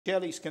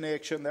Shelley's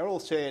Connection, they're all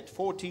set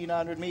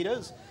 1400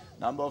 metres.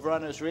 Number of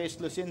runners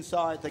restless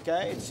inside the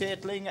gate,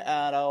 settling,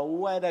 and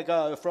away they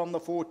go from the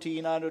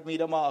 1400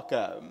 metre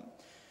marker.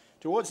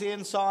 Towards the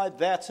inside,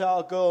 That's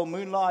Our Girl,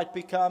 Moonlight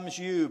Becomes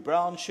You,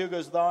 Brown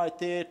Sugar's right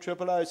there,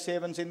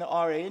 007's in the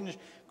orange.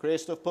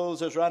 Crest of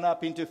Pulls has run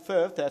up into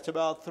fifth. That's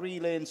about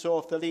 3 lengths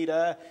off the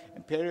leader.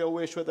 Imperial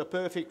Wish with a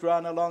perfect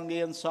run along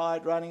the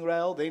inside running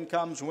rail. Then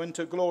comes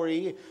Winter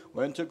Glory.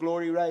 Winter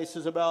Glory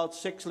races about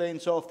 6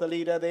 lengths off the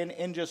leader. Then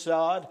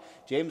Ingersard.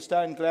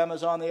 Gemstone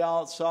Glamour's on the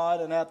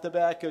outside. And at the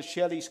back is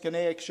Shelley's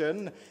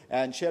Connection.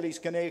 And Shelley's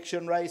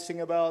Connection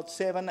racing about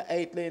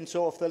 7-8 lengths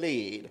off the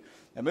lead.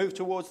 They move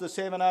towards the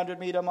 700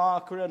 metre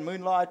marker, and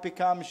Moonlight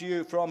Becomes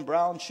You from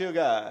Brown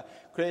Sugar.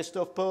 Crest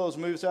of Pearls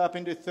moves up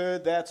into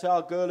third. That's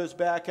Our Girl is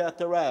back at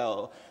the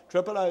rail.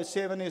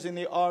 007 is in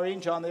the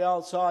orange. On the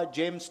outside,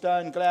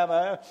 Gemstone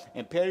Glamour.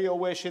 Imperial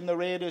Wish in the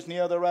red is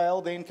near the rail.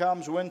 Then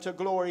comes Winter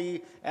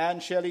Glory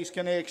and Shelley's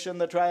Connection,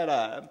 the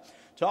trailer.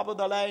 Top of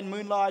the lane,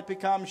 Moonlight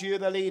Becomes You,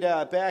 the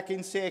leader. Back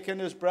in second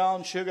is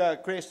Brown Sugar.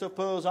 Crest of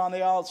Pearls on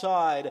the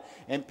outside.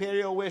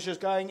 Imperial Wish is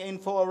going in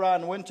for a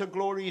run. Winter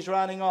Glory is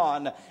running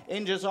on.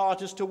 Inger's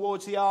Artist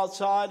towards the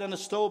outside, and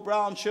it's still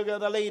Brown Sugar,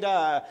 the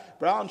leader.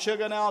 Brown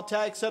Sugar now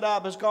takes it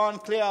up, has gone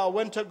clear.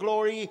 Winter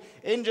Glory,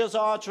 Inger's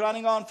Arch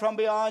running on from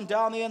behind.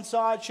 Down the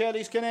inside,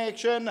 Shelley's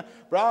Connection.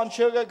 Brown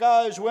Sugar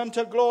goes.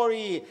 Winter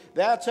Glory.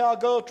 That's Our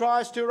Girl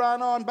tries to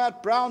run on,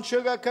 but Brown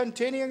Sugar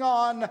continuing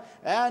on,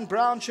 and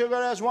Brown Sugar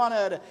has won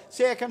it.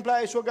 Second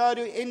place will go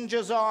to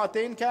Inger's Art.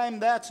 Then came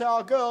That's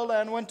Our Girl,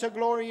 and Winter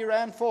Glory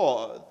ran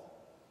fourth.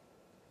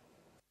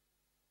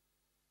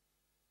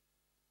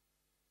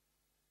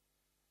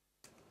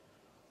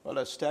 Well,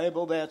 a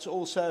stable that's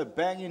also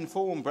bang in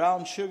form.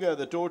 Brown Sugar,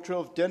 the daughter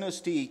of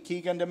Dynasty.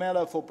 Keegan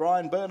DeMello for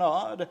Brian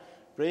Bernard,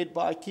 bred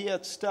by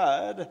Kiat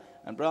Stud.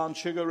 And Brown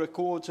Sugar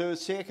records her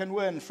second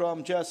win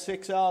from just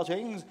 6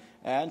 outings,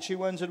 and she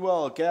wins it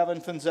well.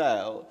 Gavin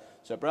Finzale.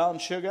 So Brown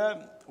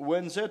Sugar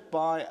wins it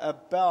by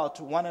about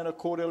 1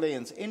 1/4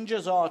 lengths.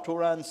 Inger's Art will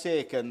run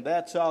second.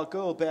 That's Our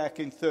Girl back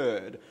in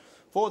third.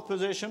 Fourth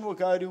position will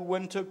go to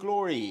Winter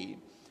Glory.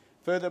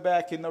 Further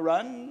back in the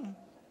run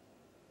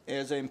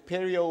is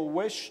Imperial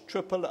Wish,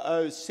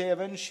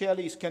 007,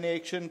 Shelley's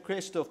Connection,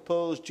 Crest of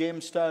Pearls,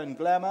 Gemstone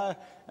Glamour,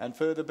 and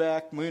further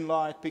back,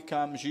 Moonlight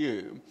Becomes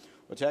You.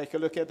 We'll take a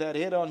look at that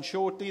head-on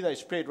shortly. They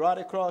spread right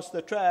across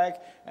the track,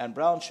 and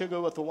Brown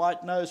Sugar with the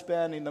white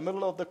noseband in the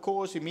middle of the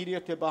course.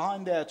 Immediately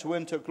behind that's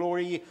Winter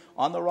Glory.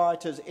 On the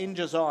right is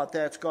Inger's Art.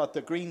 That's got the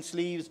green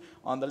sleeves.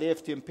 On the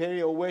left,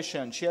 Imperial Wish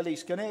and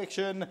Shelley's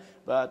Connection.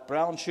 But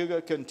Brown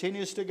Sugar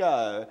continues to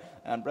go,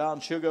 and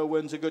Brown Sugar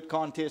wins a good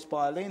contest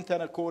by 1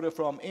 1/4 lengths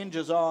from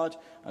Inger's Art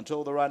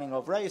until the running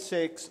of race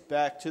 6.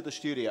 Back to the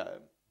studio.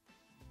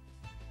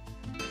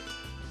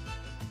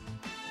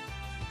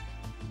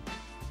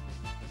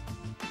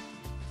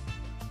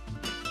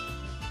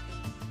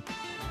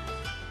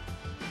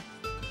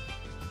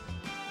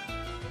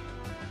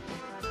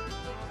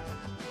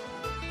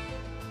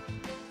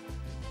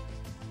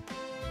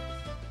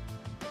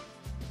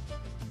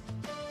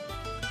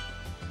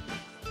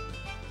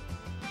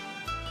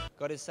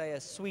 Got to say, a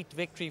sweet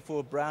victory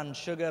for Brown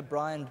Sugar.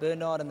 Brian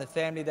Bernard and the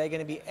family, they're going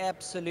to be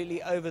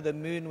absolutely over the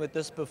moon with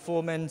this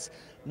performance.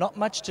 Not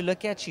much to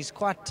look at. She's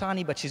quite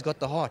tiny, but she's got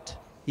the heart.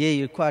 Yeah,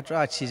 you're quite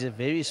right. She's a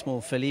very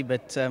small filly,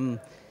 but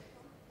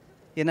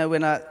you know,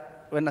 when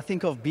I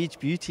think of Beach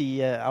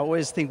Beauty, I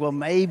always think, well,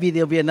 maybe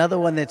there'll be another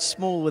one that's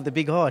small with a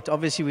big heart.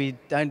 Obviously, we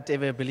don't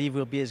ever believe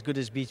we'll be as good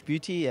as Beach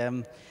Beauty,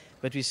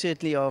 but we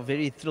certainly are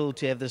very thrilled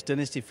to have this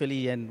Dynasty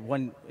filly,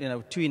 and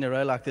 2 in a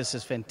row like this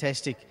is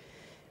fantastic.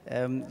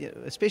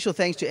 A special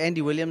thanks to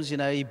Andy Williams.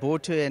 He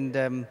bought her,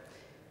 and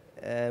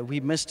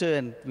we missed her,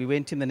 and we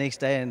went in the next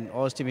day and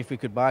asked him if we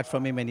could buy it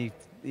from him, and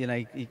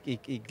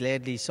he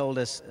gladly sold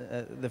us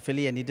the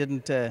filly, and he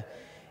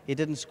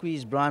didn't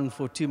squeeze Brian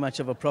for too much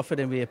of a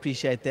profit, and we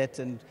appreciate that.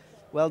 And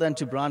well done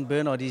to Brian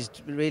Bernard. He's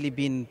really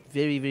been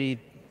very, very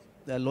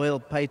loyal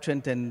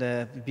patron, and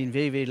been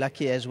very, very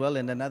lucky as well,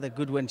 and another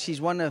good one. She's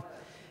won a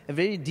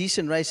very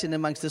decent race in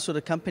amongst this sort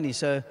of company.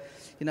 So,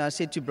 I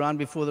said to Brian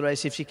before the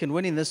race, if she can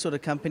win in this sort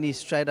of company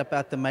straight up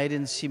out the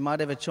maidens, she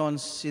might have a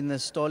chance in the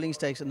Starling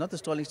Stakes. Not the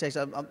Starling Stakes,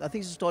 I think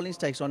it's the Starling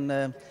Stakes on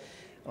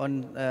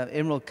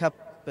Emerald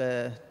Cup,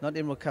 not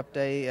Emerald Cup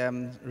Day,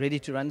 Ready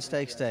to Run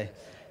Stakes Day,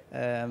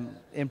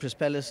 Empress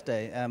Palace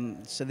Day.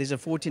 So there's a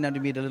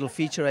 1400 metre little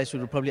feature race.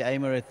 We'll probably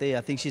aim her at there.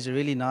 I think she's a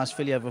really nice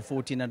filly over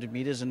 1400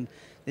 metres, and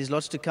there's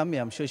lots to come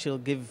here. I'm sure she'll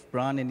give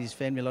Brian and his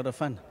family a lot of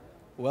fun.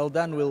 Well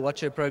done. We'll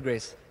watch her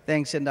progress.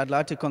 Thanks, and I'd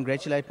like to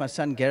congratulate my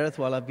son Gareth.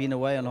 While I've been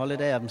away on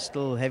holiday, I'm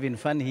still having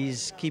fun.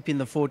 He's keeping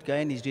the fort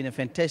going. He's doing a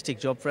fantastic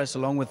job for us,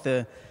 along with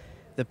the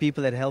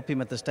people that help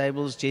him at the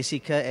stables,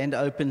 Jessica and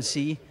Open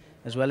Sea,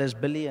 as well as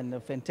Billy, and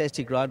a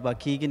fantastic ride by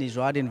Keegan. He's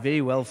riding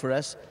very well for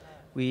us.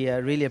 We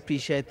really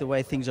appreciate the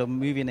way things are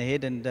moving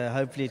ahead, and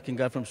hopefully it can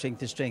go from strength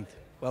to strength.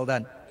 Well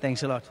done.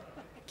 Thanks a lot.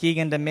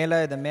 Keegan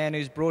DeMello, the man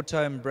who's brought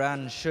home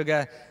Brown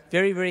Sugar.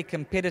 Very, very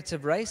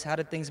competitive race. How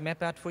did things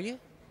map out for you?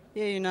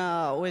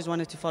 Yeah, I always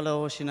wanted to follow a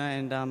horse,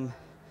 and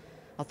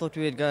I I thought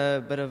we would go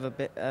a bit of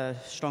a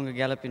stronger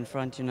gallop in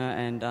front, you know,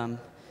 and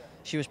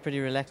she was pretty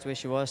relaxed where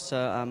she was, so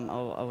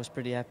I was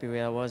pretty happy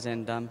where I was,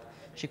 and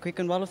she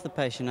quickened well off the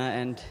pace, you know,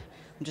 and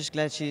I'm just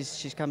glad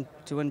she's come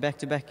to win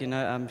back-to-back, you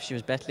know. She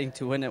was battling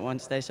to win at one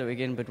stage, so we're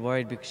getting a bit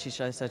worried because she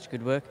shows such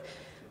good work,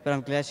 but I'm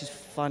glad she's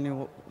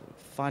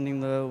finding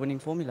the winning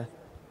formula.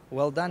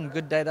 Well done,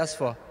 good day thus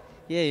far.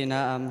 Yeah, you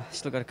know,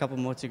 still got a couple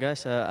more to go,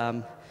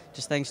 so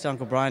just thanks to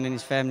Uncle Brian and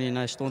his family, you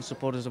know, staunch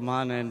supporters of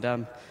mine, and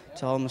to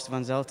the whole Mr.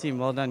 Van Zyl team.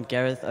 Well done,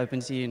 Gareth,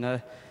 Opensea, you know,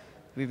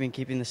 we've been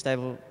keeping the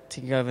stable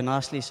ticking over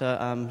nicely,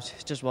 so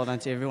just well done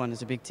to everyone.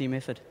 It's a big team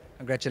effort.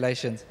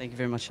 Congratulations. Thank you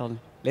very much, Sheldon.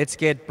 Let's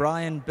get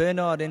Brian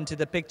Bernard into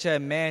the picture, a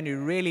man who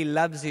really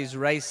loves his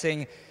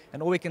racing,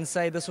 and all we can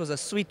say, this was a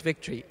sweet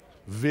victory.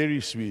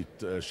 Very sweet,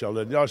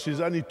 Sheldon. Yeah, she's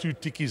only 2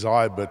 tickies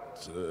high,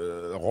 but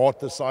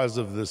heart the size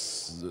of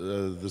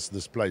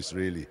this place,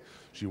 really.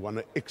 She won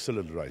an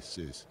excellent race,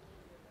 yes.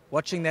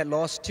 Watching that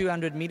last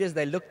 200 meters,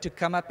 they looked to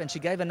come up, and she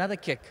gave another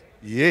kick.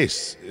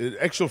 Yes, in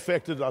actual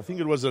fact, I think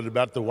it was at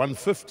about the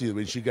 150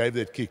 when she gave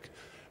that kick.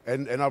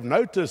 And I've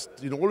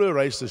noticed in all her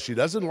races, she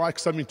doesn't like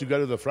something to go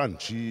to the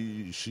front.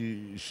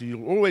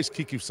 She'll always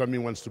kick if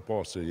something wants to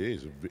pass her.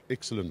 Yes,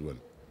 excellent win.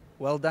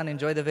 Well done,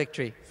 enjoy the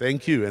victory.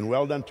 Thank you, and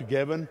well done to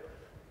Gavin.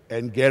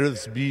 And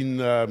Gareth's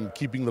been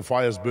keeping the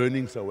fires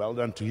burning, so well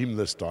done to him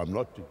this time,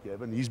 not to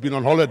Gavin. He's been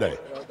on holiday.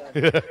 Well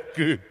done.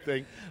 Good,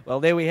 thanks. Well,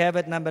 there we have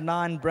it, number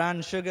 9,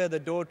 Brown Sugar, the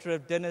daughter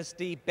of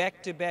Dynasty,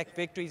 back-to-back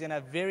victories in a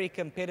very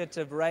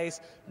competitive race.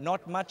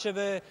 Not much of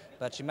her,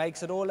 but she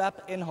makes it all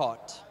up in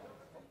heart.